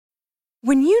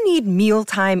When you need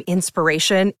mealtime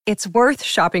inspiration, it's worth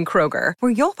shopping Kroger,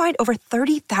 where you'll find over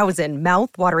 30,000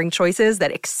 mouth-watering choices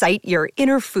that excite your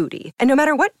inner foodie. And no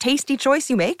matter what tasty choice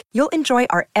you make, you'll enjoy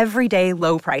our everyday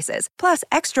low prices, plus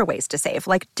extra ways to save,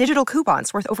 like digital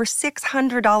coupons worth over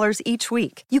 $600 each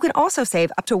week. You can also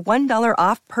save up to $1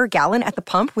 off per gallon at the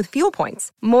pump with fuel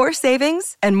points. More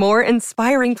savings and more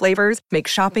inspiring flavors make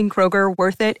shopping Kroger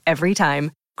worth it every time.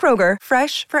 Kroger,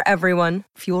 fresh for everyone.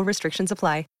 Fuel restrictions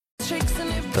apply.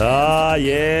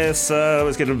 Yes, it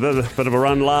was getting a bit of a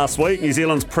run last week. New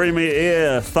Zealand's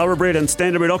premier thoroughbred and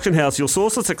standardbred auction house, your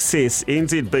source of success,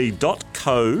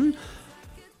 nzb.co.nz.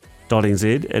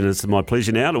 And it's my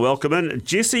pleasure now to welcome in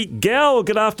Jessie Gower.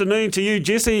 Good afternoon to you,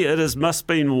 Jessie. It must have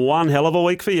been one hell of a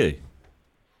week for you.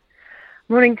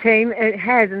 Morning, team. It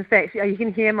has, in fact. You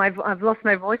can hear I've lost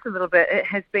my voice a little bit. It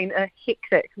has been a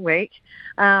hectic week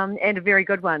and a very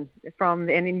good one from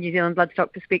the New Zealand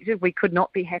bloodstock perspective. We could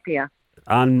not be happier.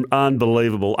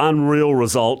 Unbelievable, unreal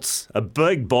results. A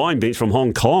big buying bench from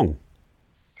Hong Kong.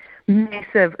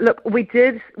 Massive. Look, we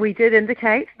did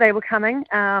indicate they were coming.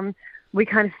 We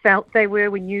kind of felt they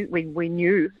were. We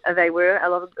knew they were a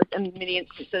lot of in many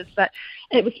instances. But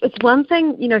it's one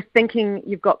thing, thinking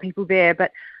you've got people there,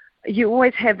 but you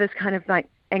always have this kind of like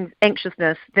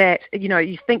anxiousness that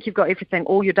you think you've got everything,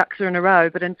 all your ducks are in a row,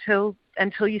 but until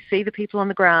you see the people on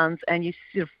the grounds and you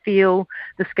sort of feel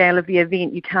the scale of the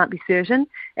event, you can't be certain,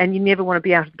 and you never want to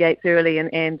be out of the gates early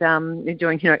and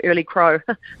doing early crow.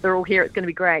 They're all here, it's going to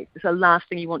be great. It's the last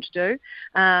thing you want to do,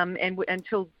 and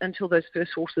until those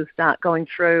first horses start going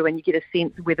through and you get a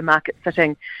sense of where the market's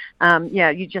sitting,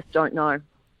 you just don't know.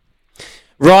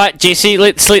 Right, Jessie,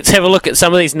 let's have a look at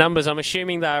some of these numbers. I'm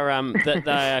assuming they have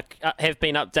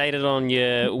been updated on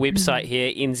your website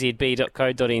here,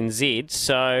 nzb.co.nz.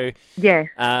 So,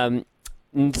 yeah.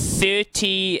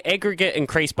 30 aggregate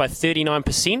increased by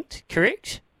 39%,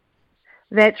 correct?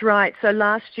 That's right. So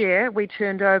last year we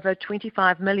turned over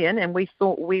 25 million, and we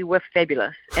thought we were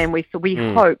fabulous, and we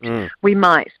hoped we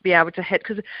might be able to hit,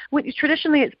 because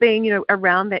traditionally it's been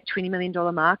around that $20 million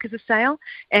mark as a sale,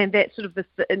 and that's sort of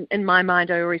in my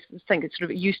mind I always think it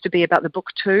used to be about the book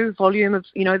two volume of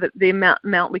the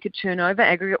amount we could turn over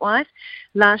aggregate wise.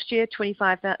 Last year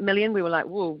 25 million, we were like,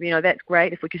 whoa, that's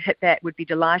great. If we could hit that, we'd be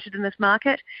delighted in this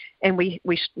market, and we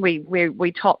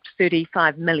topped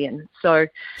 35 million. So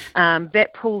that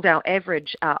pulled our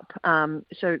average up.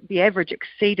 So the average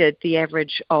exceeded the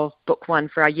average of book one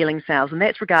for our yearling sales, and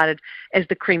that's regarded as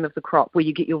the cream of the crop, where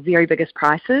you get your very biggest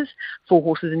prices for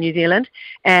horses in New Zealand,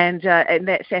 and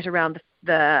that sat around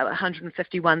the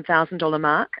 $151,000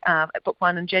 mark at book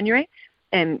one in January.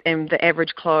 And the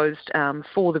average closed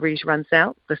for the ready to run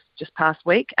sale this just past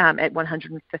week at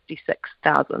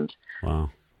 156,000. Wow.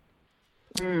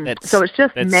 So it's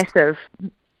just massive.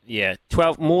 Yeah,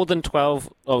 12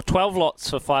 lots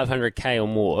for $500K or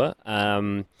more,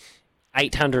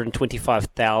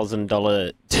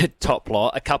 $825,000 top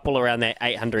lot, a couple around that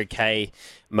 $800K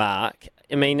mark.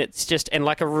 I mean, it's just, and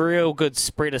like a real good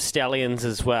spread of stallions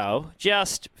as well.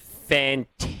 Just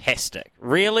fantastic.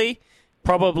 Really,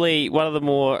 probably one of the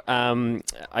more,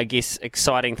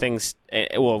 exciting things,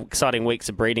 exciting weeks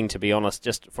of breeding, to be honest,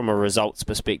 just from a results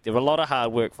perspective. A lot of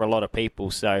hard work for a lot of people,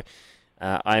 so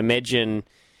I imagine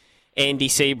Andy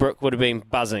Seabrook would have been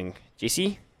buzzing.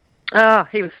 Jessie? Oh,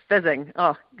 he was fizzing.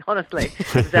 Oh, honestly.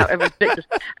 It was ridiculous.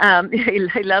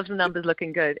 He loves the numbers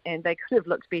looking good, and they could have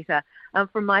looked better.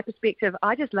 From my perspective,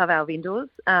 I just love our vendors,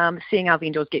 seeing our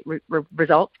vendors get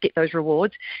results, get those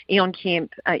rewards. Eon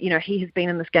Kemp, he has been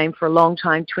in this game for a long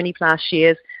time, 20-plus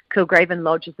years. Kilgraven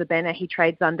Lodge is the banner he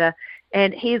trades under,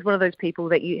 and he is one of those people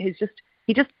that he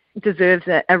just deserves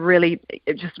a really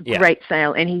great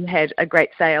sale, and he had a great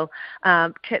sale.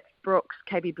 Kit Brooks,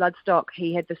 KB Bloodstock,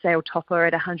 he had the sale topper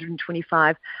at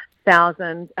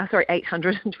 825,000,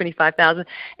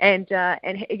 and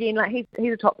again, like he's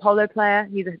a top polo player.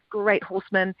 He's a great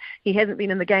horseman. He hasn't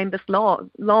been in the game this long,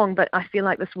 but I feel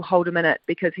like this will hold him in it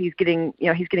because he's getting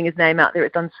his name out there.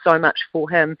 It's done so much for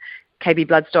him. KB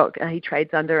Bloodstock, he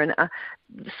trades under, and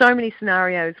so many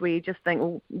scenarios where you just think,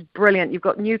 well, brilliant. You've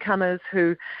got newcomers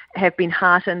who have been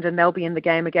heartened, and they'll be in the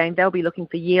game again. They'll be looking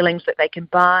for yearlings that they can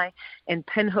buy and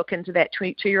pinhook into that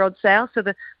 22-year-old sale. So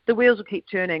the wheels will keep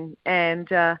turning, and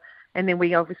then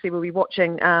we obviously will be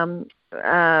watching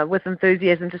with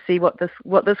enthusiasm to see what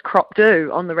this crop do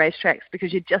on the racetracks,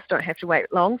 because you just don't have to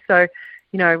wait long. So,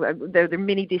 there are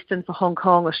many destined for Hong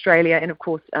Kong, Australia, and of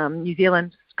course New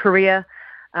Zealand, Korea,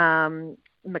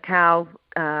 Macau,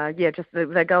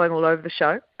 they're going all over the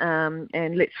show,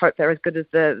 and let's hope they're as good as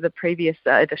the previous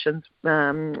editions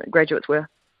graduates were.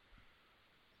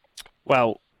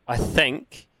 Well, I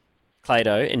think,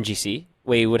 Clado and Jessie,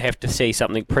 we would have to see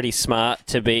something pretty smart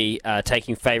to be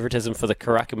taking favouritism for the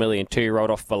Karaka Million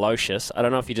 2-year-old off Velocious. I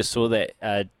don't know if you just saw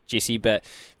that, Jessie, but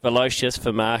Velocious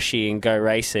for Marshy and Go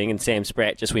Racing, and Sam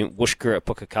Spratt just went whooshka at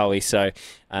Pukekohe. So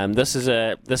this is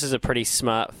a pretty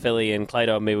smart filly, and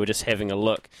Clado and me were just having a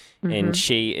look, and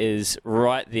she is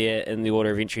right there in the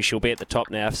order of entry. She'll be at the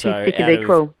top now. So she's second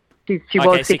equal. She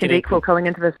was second equal going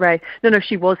into this race. No,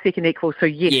 she was second equal. So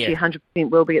yes, she 100%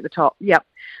 will be at the top. Yep.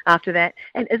 After that.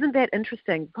 And isn't that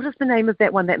interesting? What is the name of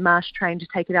that one that Marsh trained to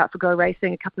take it out for Go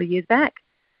Racing a couple of years back?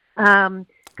 Because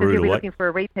he'll be looking for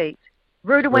a repeat.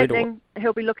 Rude Awakening,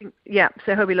 he'll be looking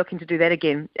to do that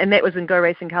again. And that was in Go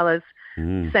Racing colours,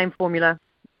 same formula.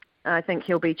 I think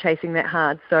he'll be chasing that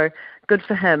hard. So good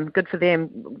for him, good for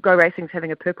them. Go Racing's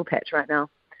having a purple patch right now.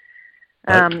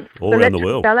 All around the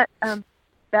world.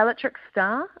 Bellatrix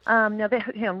Star. Now,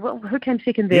 who came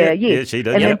second there? Yeah, she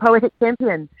did. And then Poetic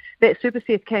Champion. That Super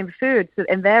Seth came third,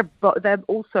 and they're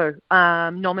also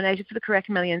nominated for the Karaka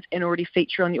Millions and already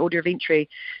feature on the order of entry.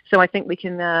 So I think we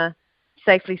can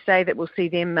safely say that we'll see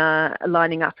them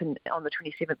lining up on the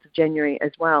 27th of January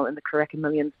as well in the Karaka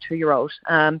Millions 2-year-old.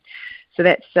 So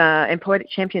that's and Poetic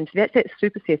Champion. So that's that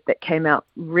Super Seth that came out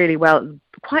really well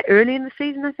quite early in the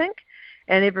season, I think,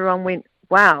 and everyone went,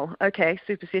 wow, okay,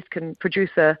 Super Seth can produce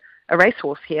a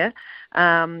racehorse here.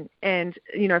 And,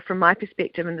 from my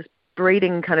perspective in this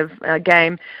breeding kind of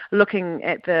game, looking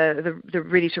at the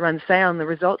ready-to-run sale and the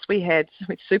results we had,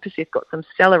 Super Seth got some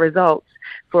stellar results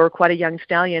for quite a young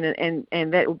stallion,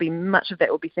 and that will be much of that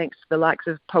will be thanks to the likes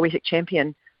of Poetic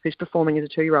Champion, who's performing as a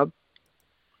 2-year-old.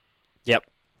 Yep.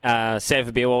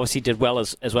 Savabeel obviously did well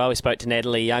as well. We spoke to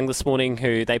Natalie Young this morning,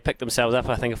 who they picked themselves up,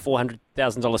 I think, a $400,000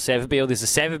 Savabeel. There's a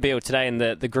Savabeel today in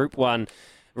the Group 1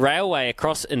 Railway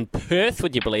across in Perth,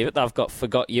 would you believe it? They've got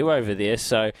Forgot You over there.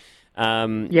 So,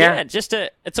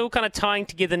 it's all kind of tying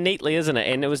together neatly, isn't it?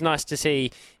 And it was nice to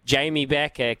see Jamie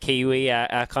back, our Kiwi,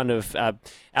 our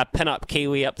pin-up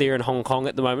Kiwi up there in Hong Kong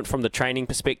at the moment from the training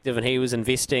perspective, and he was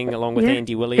investing along with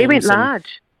Andy Williams. He went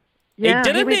large. Yeah,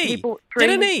 he bought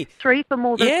three for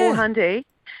more than 400.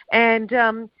 And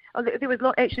there was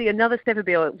actually another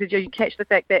Savabeel. Did you catch the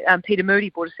fact that Peter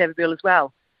Moody bought a Savabeel as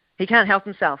well? He can't help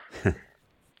himself.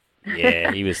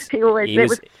 Yeah, he was. That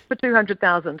was for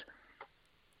 200,000.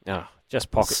 Oh,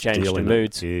 just pocket change to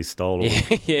moods. He stole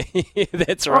it. Yeah,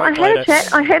 that's right.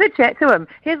 I had a chat to him.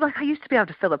 He was like, I used to be able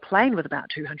to fill a plane with about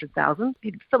 200,000.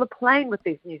 He'd fill a plane with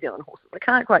these New Zealand horses. I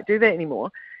can't quite do that anymore.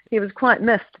 He was quite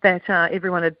missed that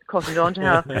everyone had cottoned on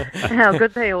to how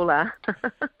good they all are.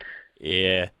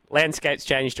 Yeah, landscape's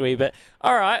changed a wee bit.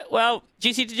 All right, well,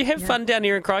 Jessie, did you have fun down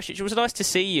here in Christchurch? It was nice to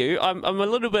see you. I'm a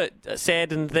little bit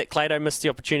saddened that Clado missed the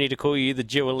opportunity to call you the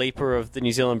Dua Lipa of the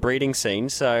New Zealand breeding scene.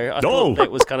 So I thought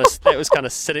that was kind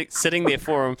of sitting there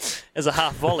for him as a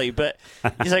half volley. But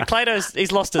Clado's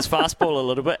he's lost his fastball a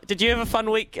little bit. Did you have a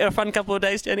fun couple of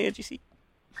days down here, Jessie?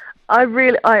 I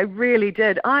really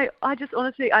did. I just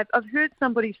honestly, I've heard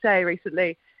somebody say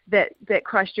recently that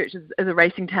Christchurch is a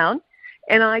racing town,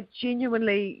 and I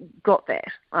genuinely got that.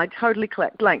 I totally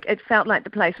clicked. Like, it felt like the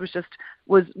place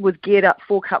was geared up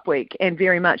for Cup Week, and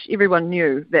very much everyone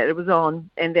knew that it was on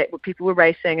and that people were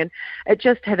racing, and it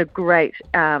just had a great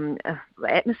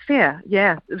atmosphere.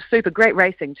 Yeah, it was super. Great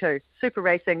racing too. Super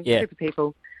racing, super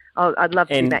people. I'd love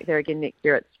to be back there again next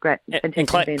year. It's great. And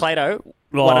Clado,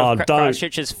 one of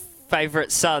Christchurch's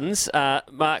favourite sons,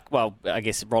 Mark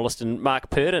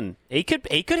Purden. He could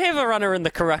have a runner in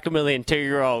the Karaka Million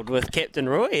 2-year-old with Captain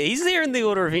Roy. He's there in the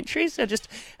order of entry, so just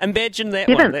imagine that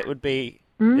one. That would be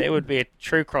a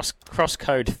true cross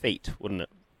code feat, wouldn't it?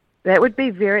 That would be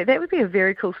a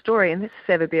very cool story, and this is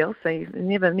Savabeel, so you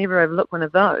never overlook one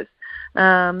of those.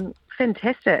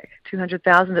 Fantastic,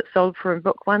 200,000 it sold for in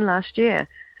Book 1 last year.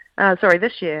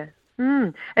 This year.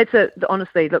 It's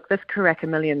honestly, look, this Karaka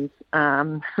Millions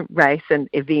race and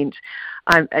event,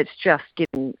 it's just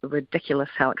getting ridiculous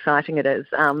how exciting it is.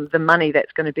 The money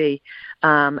that's going to be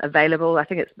available, I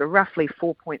think it's roughly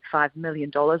 $4.5 million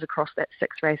across that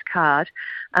 6-race card.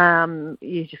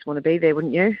 You just want to be there,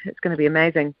 wouldn't you? It's going to be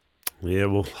amazing. Yeah,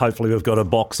 well, hopefully we've got a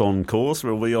box on course.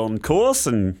 We'll be on course,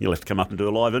 and you'll have to come up and do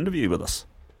a live interview with us.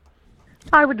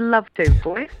 I would love to,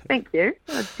 boy. Thank you.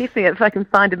 Definitely, if I can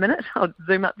find a minute, I'll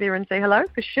zoom up there and say hello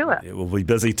for sure. Yeah, we'll be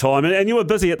busy time. And you were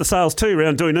busy at the sales too,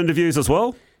 around doing interviews as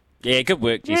well? Yeah, good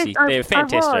work, Jessie. They're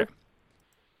fantastic.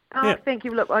 Thank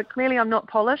you. Look, clearly I'm not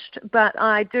polished, but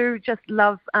I do just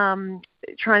love trying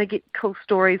to get cool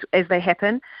stories as they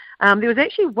happen. There was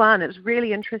actually one, it was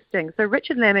really interesting. So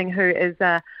Richard Laming, who is he's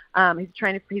a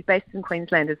trainer, he's based in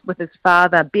Queensland, is with his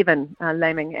father, Bevan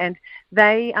Laming, and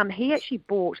he actually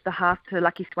bought the half to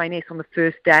Lucky Swainess on the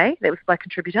first day. That was by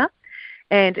contributor.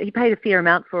 And he paid a fair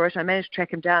amount for it. I managed to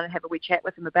track him down and have a wee chat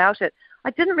with him about it.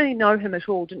 I didn't really know him at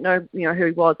all, didn't know who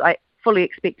he was. I fully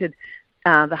expected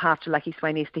the half to Lucky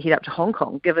Sweynesse to head up to Hong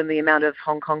Kong, given the amount of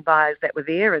Hong Kong buyers that were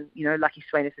there, and Lucky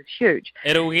Sweynesse is huge.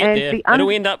 It'll get there. It'll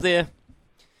end up there.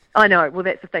 I know. Well,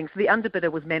 that's the thing. So the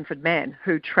underbidder was Manfred Mann,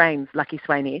 who trains Lucky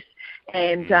Sweynesse,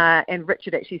 and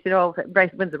Richard actually said, "Oh, if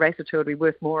it wins the race or two, it'll be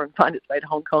worth more and find its way to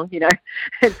Hong Kong,"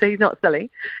 And so he's not silly.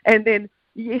 And then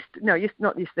not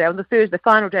yesterday, on the Thursday, the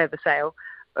final day of the sale,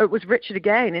 it was Richard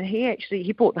again, and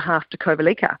he bought the half to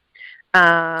Kovalika,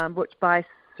 which by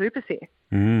Superset.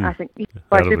 I think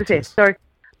by Superset. So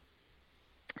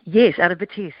yes, out of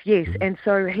Vitesse, yes. And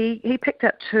so he picked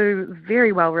up two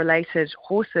very well related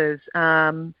horses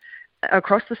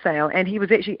across the sale, and he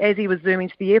was actually, as he was zooming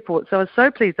to the airport, so I was so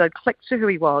pleased I clicked to who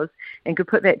he was and could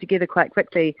put that together quite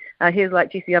quickly. He was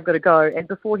like, "Jessie, I've got to go," and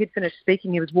before he'd finished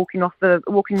speaking, he was walking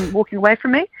away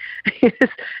from me.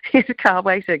 He's a car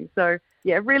waiting. So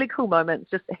yeah, really cool moment,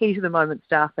 just heat of the moment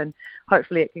stuff, and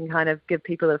hopefully it can kind of give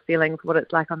people a feeling for what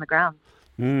it's like on the ground.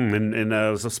 And it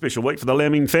was a special week for the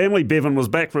Lambing family. Bevan was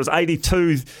back for his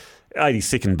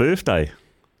 82nd birthday.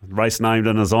 Race named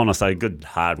in his honour, so good,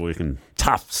 hard-working,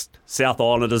 tough South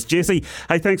Islanders. Jessie,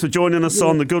 hey, thanks for joining us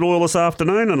on The Good Oil this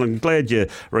afternoon, and I'm glad you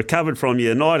recovered from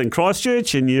your night in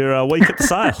Christchurch and your week at the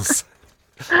sales.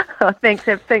 Thanks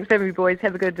for having me, boys.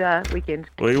 Have a good weekend.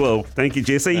 We will. Thank you,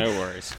 Jessie. No worries.